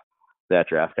yourself that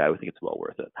draft guide. We think it's well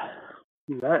worth it.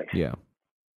 Nice. Yeah.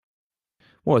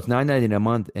 Well, it's $9.99 a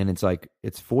month, and it's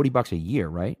 $40 a year,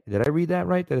 right? Did I read that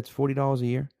right? That it's $40 a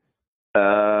year?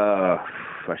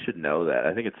 I should know that.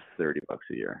 I think it's $30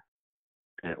 a year,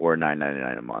 or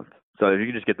 $9.99 a month. So if you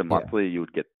could just get the monthly, you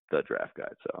would get the draft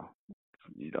guide. So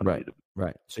you don't need to.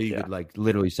 Right. So you could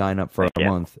literally sign up for a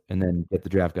month and then get the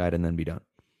draft guide and then be done.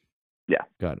 Yeah.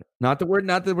 Got it. Not that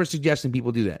we're suggesting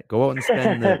people do that. Go out and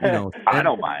spend I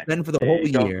don't mind. Spend for the whole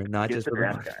year, not just for the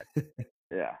draft month. guide.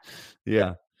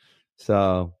 Yeah.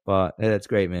 So, but hey, that's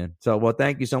great, man. So, well,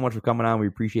 thank you so much for coming on. We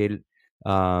appreciate it.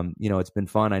 It's been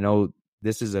fun. I know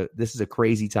this is a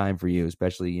crazy time for you,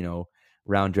 especially,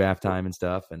 around draft time and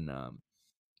stuff. And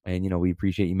we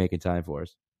appreciate you making time for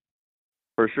us.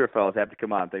 For sure, fellas. Happy to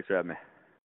come on. Thanks for having me.